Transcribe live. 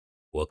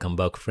Welcome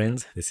back,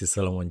 friends. This is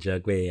Solomon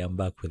Jagwe. I'm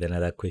back with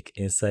another quick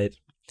insight.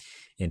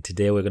 And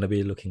today we're going to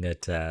be looking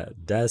at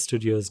Daz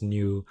Studio's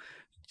new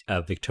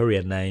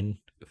Victoria 9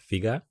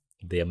 figure,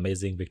 the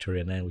amazing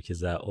Victoria 9, which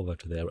is over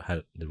to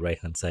the right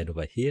hand side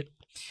over here.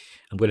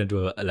 I'm going to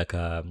do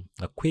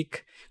a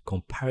quick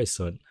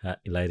comparison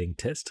lighting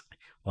test.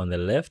 On the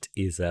left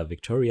is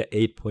Victoria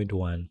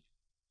 8.1,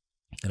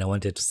 and I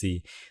wanted to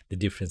see the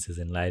differences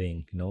in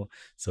lighting.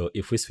 So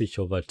if we switch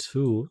over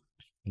to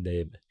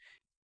the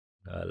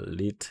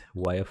lit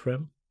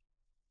wireframe,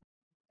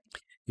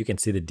 you can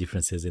see the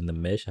differences in the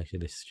mesh.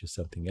 Actually, let's choose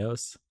something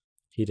else.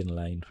 Hidden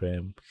line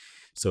frame.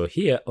 So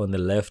here on the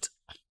left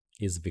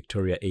is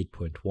Victoria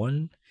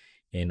 8.1,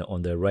 and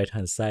on the right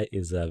hand side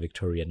is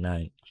Victoria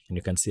 9, and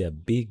you can see a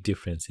big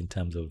difference in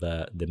terms of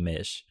the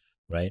mesh,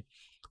 right?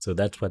 So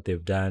that's what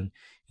they've done,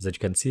 is that you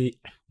can see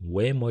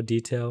way more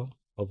detail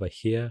over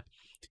here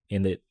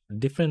in the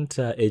different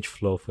edge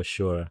flow for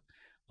sure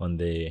on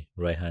the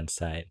right hand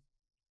side.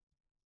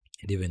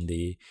 And even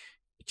the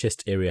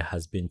chest area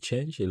has been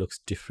changed. It looks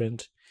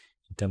different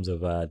in terms of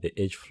the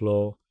edge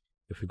flow.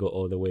 If we go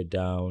all the way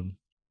down,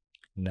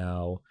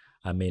 now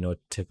I may not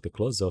take the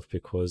clothes off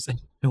because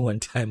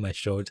one time I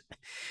showed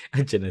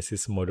a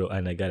Genesis model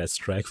and I got a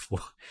strike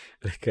for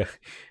like a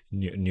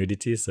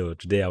nudity. So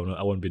today I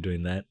won't be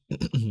doing that.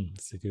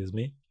 Excuse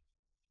me.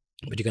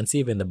 But you can see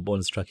even the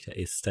bone structure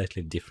is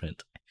slightly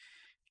different.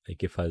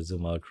 Like if I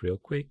zoom out real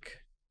quick.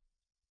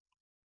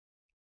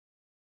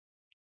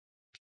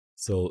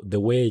 So the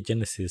way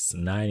Genesis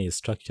 9 is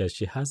structured,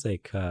 she has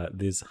like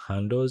these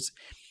handles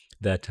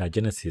that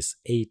Genesis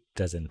 8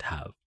 doesn't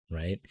have,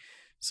 right?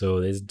 So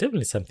there's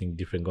definitely something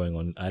different going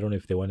on. I don't know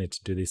if they wanted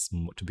to do this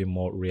to be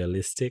more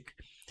realistic,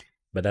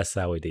 but that's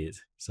how it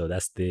is. So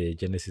that's the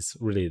Genesis,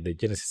 really the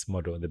Genesis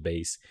model, the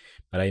base.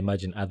 But I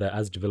imagine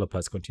as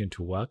developers continue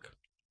to work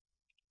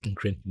and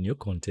create new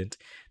content,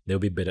 there'll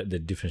be better the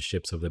different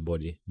shapes of the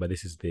body. But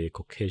this is the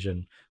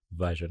Caucasian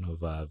version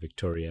of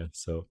Victoria.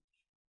 So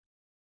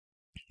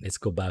let's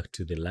go back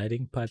to the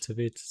lighting parts of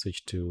it,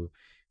 switch to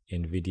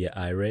NVIDIA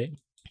iRay,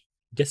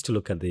 just to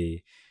look at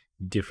the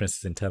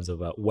differences in terms of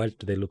what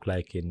do they look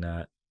like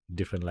in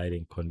different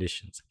lighting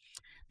conditions.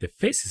 The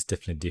face is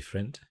definitely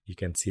different. You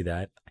can see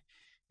that.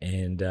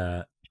 And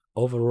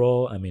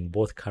overall, I mean,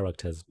 both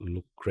characters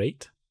look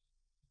great.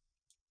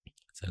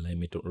 So let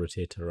me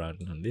rotate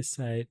around on this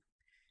side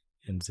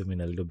and zoom in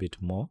a little bit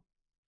more.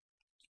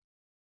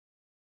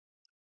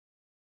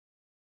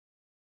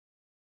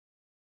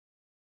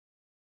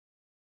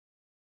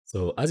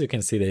 So as you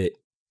can see,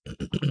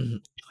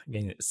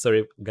 again,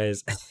 sorry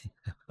guys,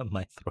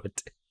 my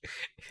throat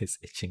is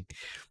itching.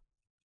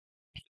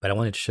 But I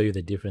wanted to show you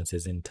the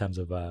differences in terms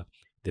of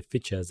the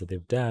features that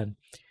they've done.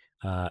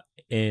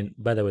 And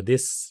by the way,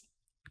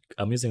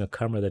 I'm using a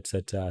camera that's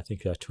at I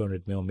think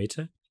 200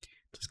 millimeter.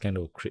 Just kind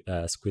of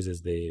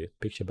squeezes the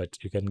picture,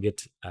 but you can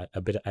get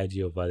a better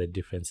idea of the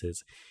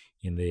differences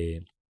in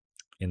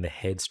the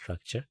head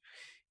structure.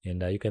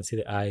 And you can see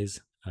the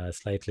eyes are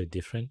slightly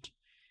different.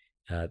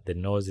 The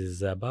nose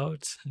is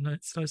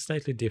it's not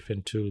slightly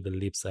different too. The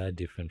lips are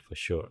different for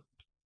sure,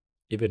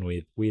 even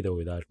with or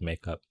without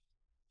makeup.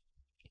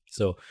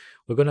 So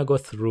we're gonna go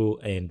through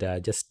and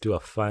just do a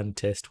fun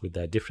test with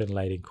the different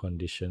lighting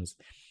conditions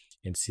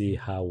and see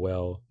how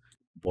well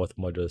both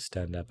models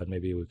stand up. And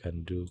maybe we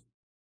can do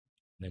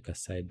like a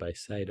side by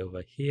side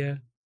over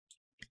here.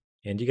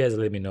 And you guys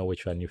let me know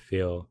which one you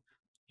feel,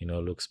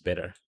 looks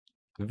better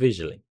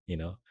visually.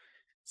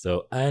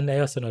 So, and I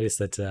also noticed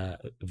that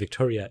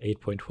Victoria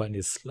 8.1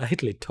 is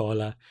slightly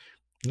taller,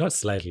 not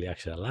slightly,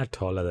 actually, a lot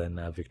taller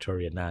than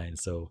Victoria 9.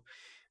 So,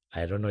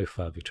 I don't know if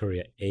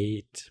Victoria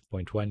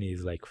 8.1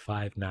 is like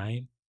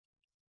 5'9",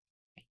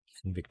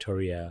 and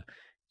Victoria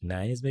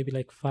 9 is maybe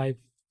like 5'6",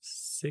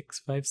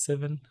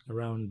 5'7",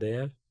 around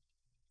there.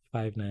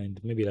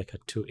 5'9", maybe like a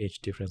 2-inch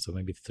difference, or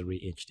maybe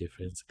 3-inch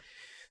difference.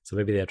 So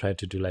maybe they're trying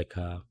to do like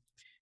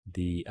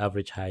the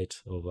average height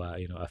of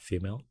a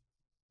female.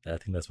 I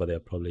think that's what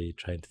they're probably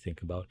trying to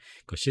think about,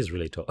 because she's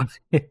really tall,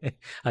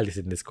 at least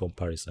in this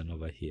comparison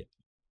over here.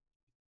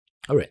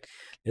 All right,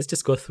 let's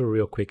just go through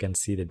real quick and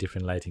see the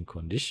different lighting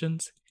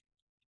conditions.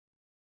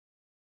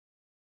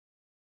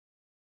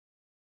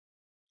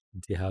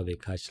 See how they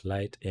catch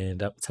light.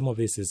 And some of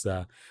this is,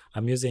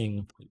 I'm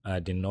using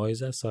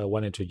denoiser, so I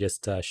wanted to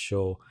just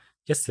show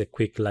just a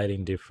quick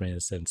lighting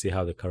difference and see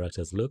how the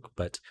characters look.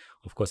 But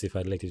of course, if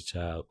I let it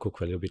cook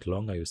for a little bit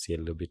longer, you'll see a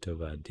little bit of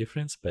a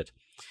difference. But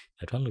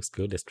that one looks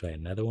good. Let's try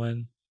another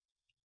one.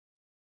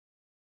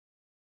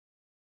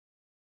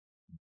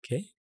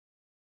 Okay,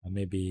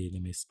 maybe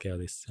let me scale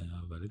this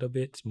a little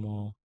bit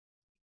more.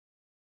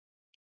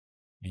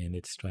 And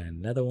let's try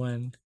another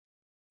one.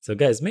 So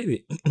guys,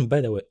 maybe, by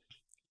the way,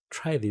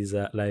 try this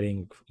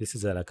lighting. This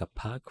is like a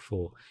pack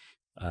for,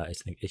 I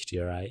think,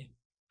 HDRI,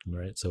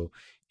 right? So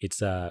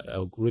it's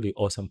a really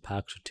awesome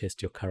pack to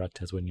test your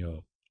characters when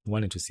you're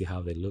wanting to see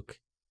how they look.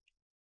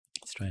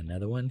 Let's try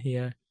another one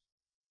here.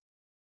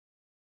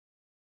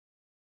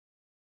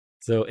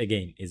 So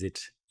again, is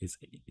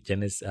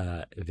Genesis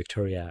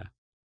Victoria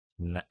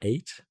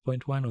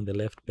 8.1 on the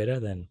left better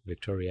than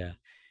Victoria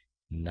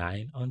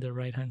 9 on the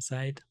right hand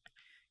side.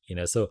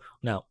 So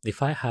now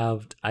if I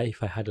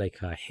had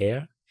like a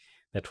hair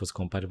that was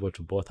compatible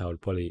to both, I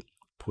would probably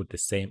put the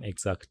same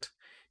exact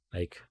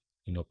like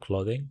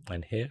clothing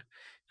and hair,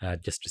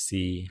 just to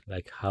see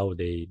like how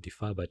they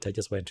differ. But I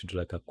just want to do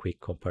like a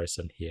quick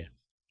comparison here.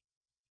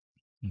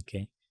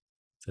 Okay,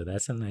 so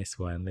that's a nice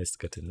one. Let's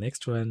go to the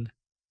next one.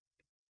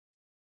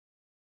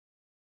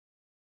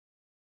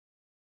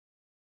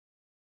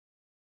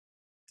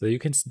 So you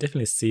can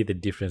definitely see the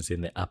difference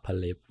in the upper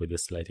lip with the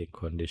lighting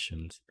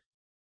conditions,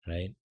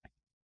 right?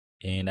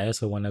 And I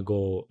also want to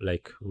go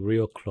like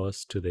real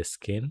close to the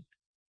skin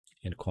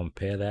and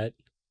compare that.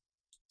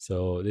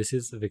 So this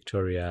is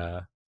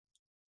Victoria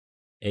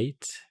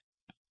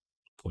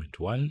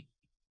 8.1,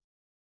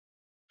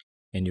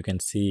 and you can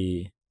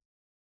see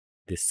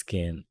the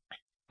skin.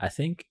 I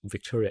think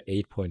Victoria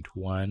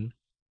 8.1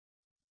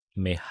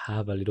 may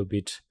have a little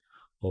bit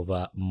of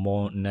a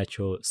more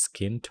natural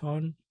skin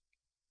tone.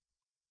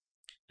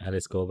 Now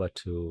let's go over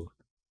to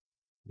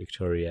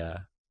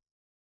Victoria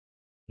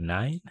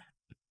 9.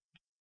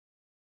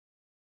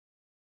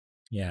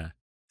 Yeah.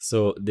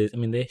 So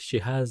she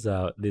has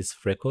these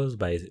freckles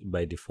by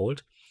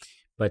default,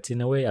 but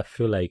in a way I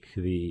feel like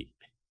the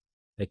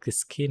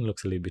skin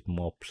looks a little bit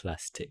more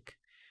plastic,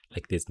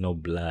 like there's no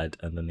blood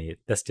underneath.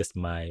 That's just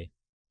my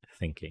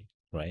thinking,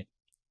 right?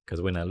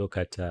 Because when I look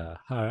at her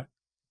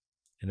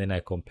and then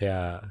I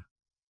compare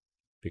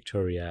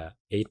Victoria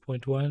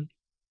 8.1,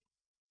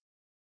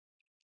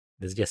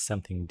 there's just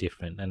something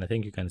different, and I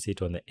think you can see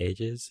it on the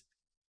edges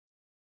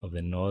of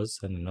the nose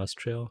and the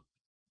nostril,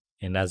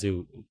 and as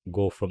you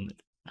go from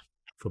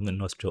the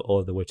nostril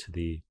all the way to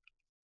the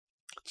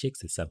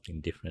cheeks, it's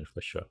something different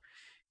for sure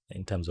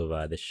in terms of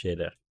the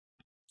shader.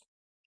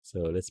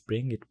 So let's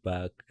bring it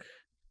back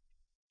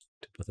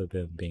to both of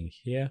them being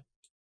here.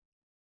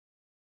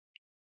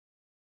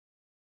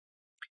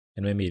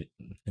 And maybe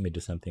let me do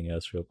something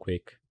else real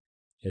quick.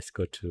 Let's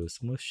go to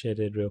smooth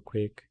shaded real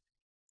quick,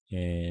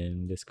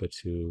 and let's go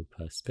to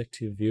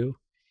perspective view,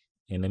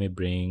 and let me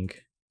bring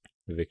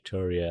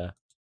Victoria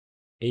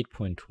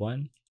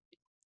 8.1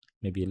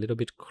 maybe a little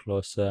bit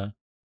closer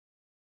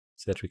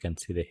so that we can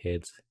see the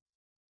heads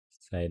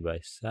side by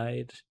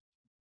side,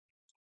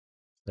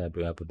 so that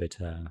we have a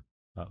better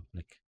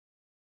like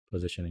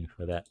positioning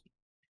for that.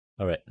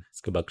 All right,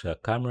 let's go back to our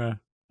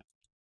camera,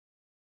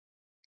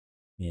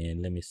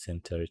 and let me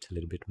center it a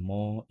little bit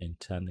more and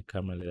turn the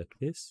camera like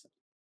this.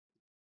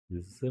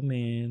 Zoom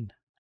in.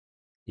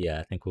 Yeah,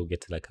 I think we'll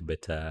get like a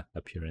better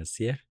appearance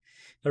here.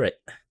 All right,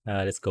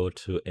 let's go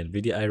to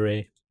NVIDIA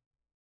array.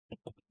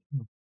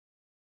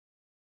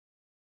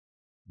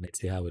 Let's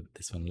see how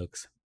this one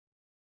looks.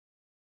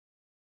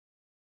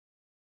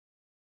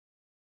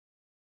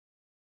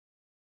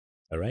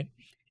 All right,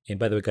 and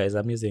by the way, guys,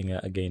 I'm using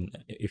again,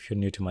 if you're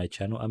new to my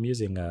channel, I'm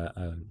using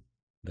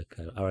like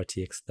a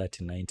RTX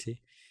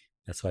 3090.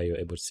 That's why you're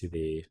able to see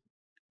the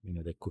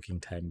cooking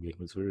time being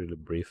was really, really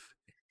brief.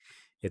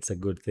 It's a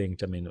good thing.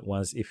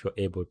 Once if you're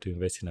able to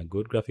invest in a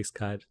good graphics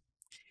card,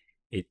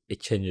 it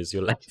changes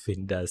your life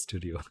in Daz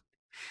Studio.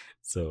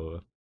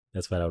 So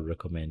that's what I would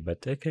recommend.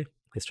 But okay,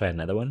 let's try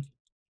another one.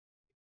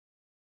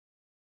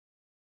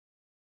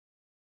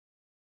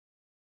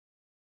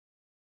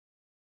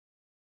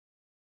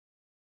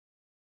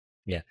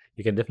 Yeah,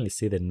 you can definitely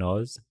see the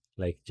nose.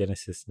 Like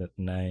Genesis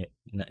 9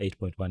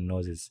 8.1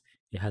 nose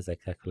it has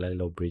like a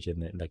little bridge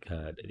in it, like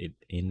a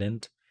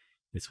indent.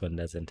 This one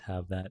doesn't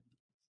have that,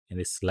 and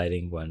this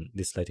lighting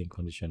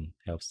condition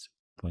helps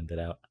point that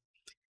out.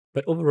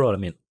 But overall,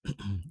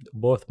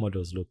 both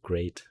models look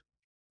great.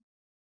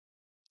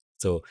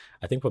 So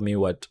I think for me,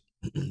 what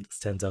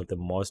stands out the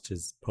most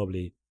is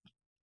probably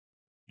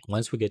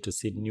once we get to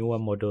see newer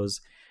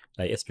models,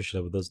 like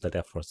especially with those that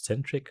are for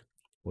centric,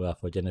 well,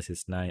 for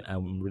Genesis 9,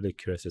 I'm really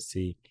curious to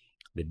see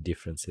the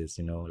differences,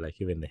 like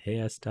even the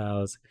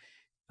hairstyles,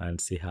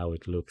 and see how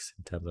it looks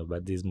in terms of,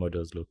 but these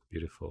models look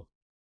beautiful.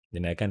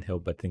 Then I can't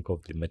help but think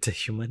of the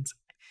metahumans.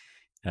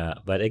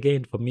 But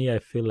again, for me, I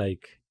feel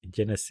like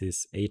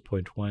Genesis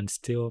 8.1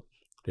 still,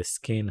 the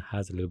skin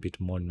has a little bit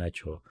more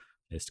natural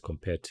as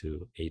compared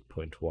to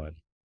 8.1.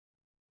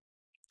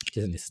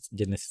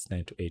 Genesis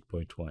 9 to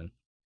 8.1.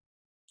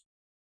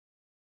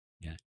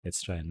 Yeah,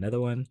 let's try another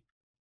one.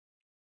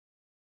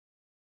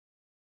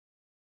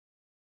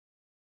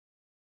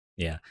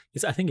 Yeah,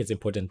 I think it's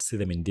important to see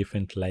them in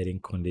different lighting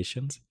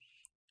conditions,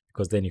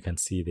 because then you can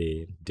see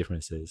the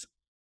differences.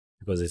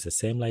 Because it's the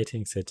same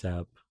lighting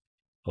setup.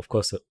 Of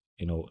course,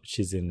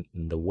 she's in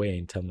the way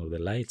in terms of the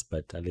lights,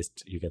 but at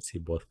least you can see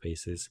both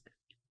faces.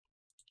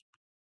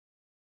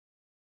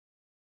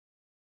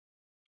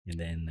 And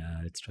then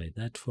let's try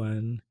that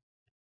one.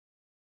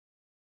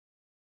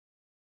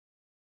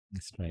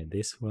 Let's try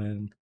this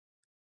one.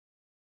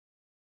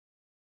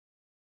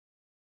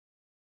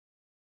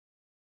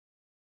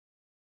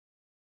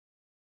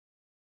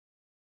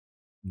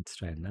 Let's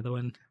try another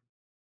one.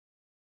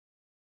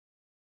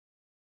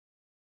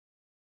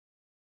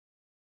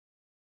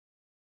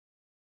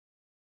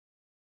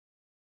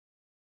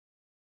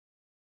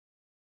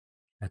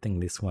 I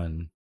think this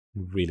one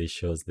really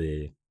shows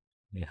it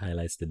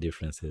highlights the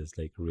differences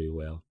like really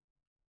well.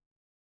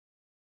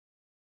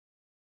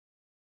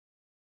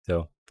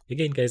 So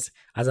again, guys,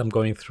 as I'm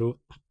going through,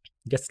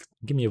 just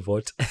give me a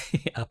vote,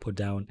 up or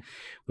down.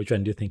 Which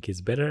one do you think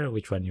is better?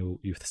 Which one you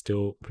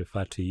still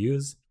prefer to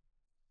use?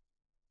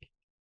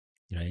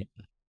 Right?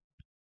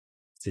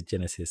 Is it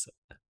Genesis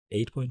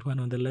 8.1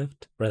 on the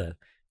left, rather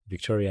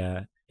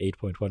Victoria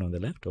 8.1 on the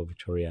left, or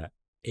Victoria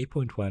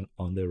 8.1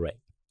 on the right?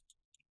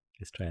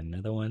 Let's try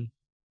another one.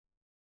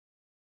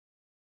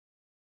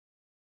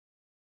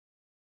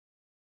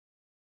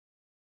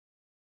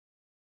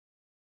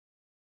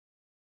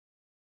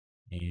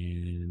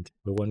 And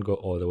we won't go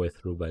all the way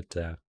through, but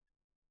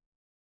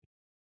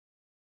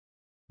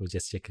we'll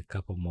just check a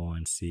couple more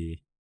and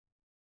see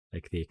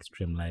like the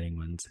extreme lighting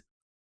ones.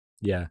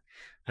 Yeah,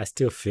 I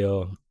still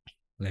feel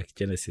like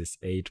Genesis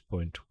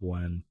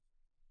 8.1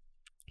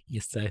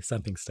 is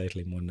something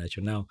slightly more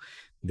natural. Now,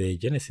 the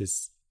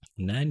Genesis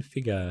 9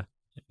 figure,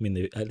 I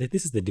mean,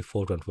 this is the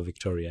default one for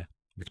Victoria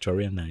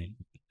 9.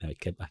 I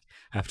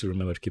have to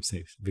remember to keep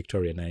saying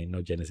Victoria 9,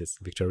 not Genesis.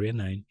 Victoria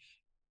 9,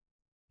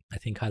 I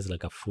think, has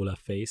like a fuller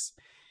face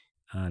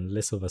and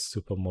less of a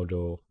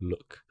supermodel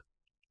look.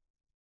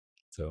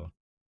 So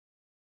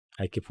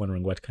I keep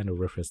wondering what kind of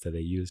reference that they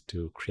used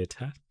to create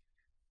her.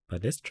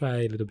 But let's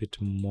try a little bit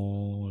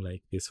more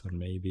like this one,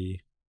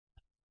 maybe.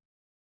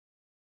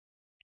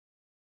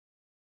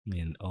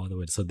 And all the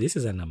way. So this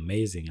is an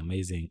amazing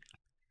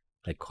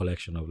like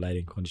collection of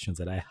lighting conditions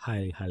that I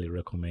highly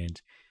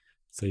recommend,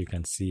 so you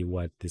can see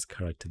what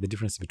the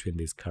difference between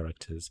these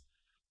characters.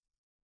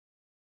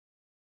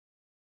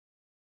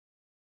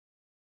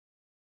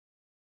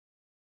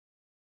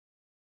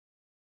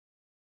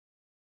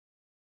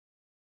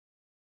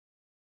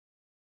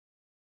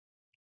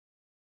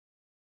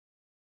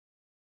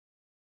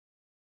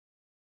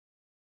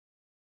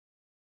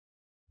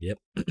 Yep.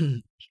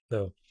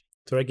 So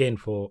again,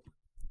 for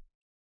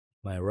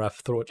my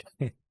rough throat,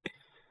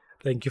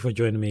 thank you for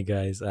joining me,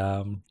 guys.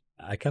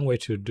 I can't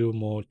wait to do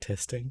more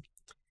testing,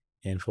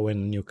 and for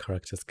when new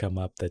characters come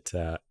up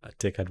that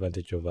take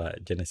advantage of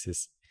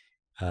Genesis.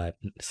 I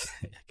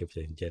keep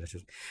saying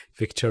Genesis,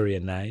 Victoria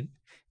 9,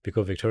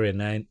 because Victoria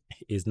 9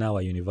 is now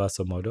a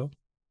universal model.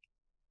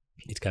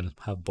 It can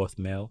have both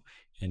male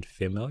and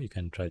female. You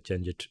can try to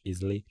change it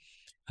easily.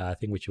 I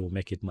think which will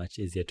make it much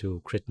easier to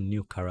create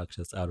new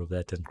characters out of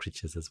that and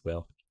creatures as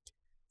well.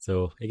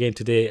 So again,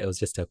 today it was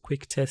just a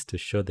quick test to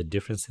show the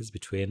differences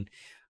between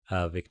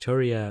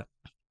Victoria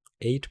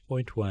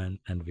 8.1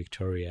 and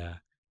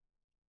Victoria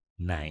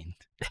 9.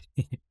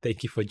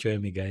 Thank you for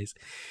joining me, guys.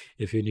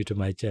 If you're new to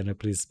my channel,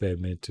 please spare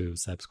me to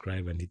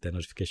subscribe and hit the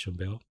notification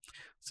bell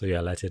so you're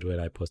alerted when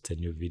I post a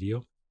new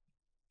video.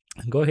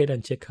 And go ahead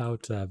and check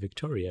out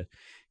Victoria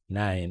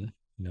 9,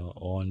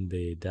 on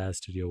the Daz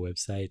Studio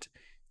website.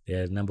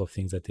 There are a number of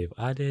things that they've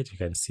added. You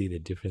can see the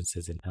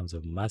differences in terms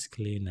of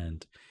masculine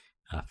and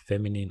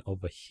feminine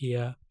over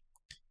here.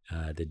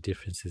 The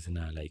differences in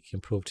like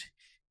improved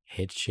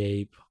head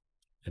shape.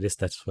 At least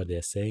that's what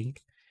they're saying.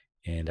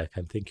 And I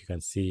think you can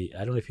see,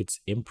 I don't know if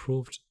it's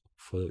improved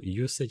for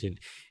usage, and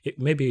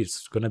maybe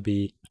it's going to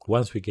be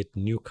once we get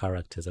new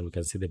characters and we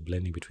can see the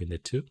blending between the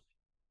two.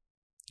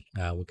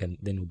 We'll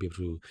be able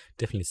to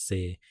definitely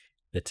say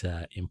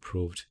that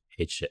improved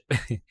head shape.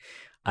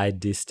 Eye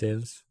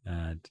distance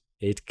and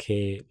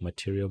 8K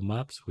material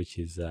maps, which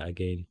is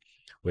again,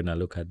 when I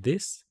look at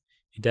this,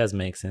 it does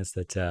make sense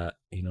that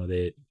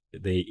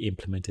they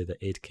implemented the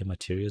 8K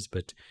materials,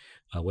 but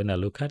when I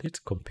look at it,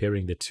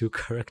 comparing the two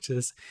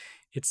characters,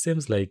 it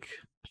seems like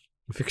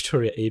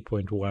Victoria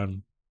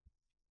 8.1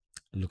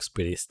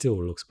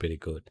 still looks pretty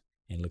good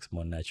and looks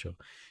more natural.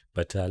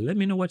 But let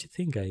me know what you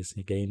think, guys.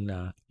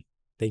 Again,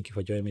 thank you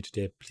for joining me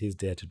today. Please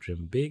dare to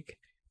dream big.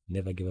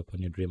 Never give up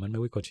on your dream. And may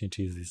we continue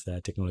to use these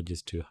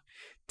technologies to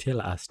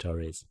tell our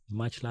stories.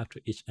 Much love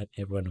to each and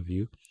every one of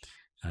you.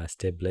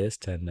 Stay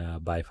blessed,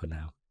 and bye for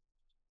now.